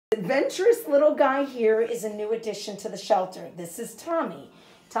adventurous little guy here is a new addition to the shelter. This is Tommy.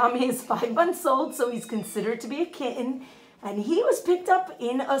 Tommy is 5 months old, so he's considered to be a kitten. And he was picked up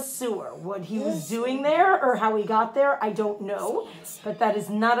in a sewer. What he was doing there or how he got there, I don't know. But that is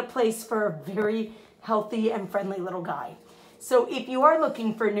not a place for a very healthy and friendly little guy. So if you are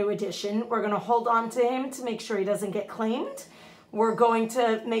looking for a new addition, we're going to hold on to him to make sure he doesn't get claimed. We're going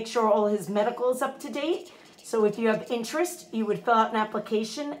to make sure all his medical is up to date. So if you have interest, you would fill out an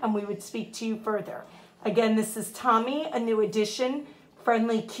application and we would speak to you further. Again, this is Tommy, a new addition,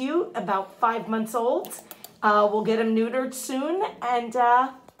 friendly, cute, about 5 months old. We'll get him neutered soon and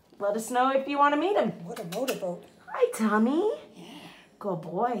let us know if you want to meet him. What a motorboat. Hi, Tommy. Yeah. Good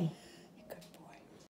boy.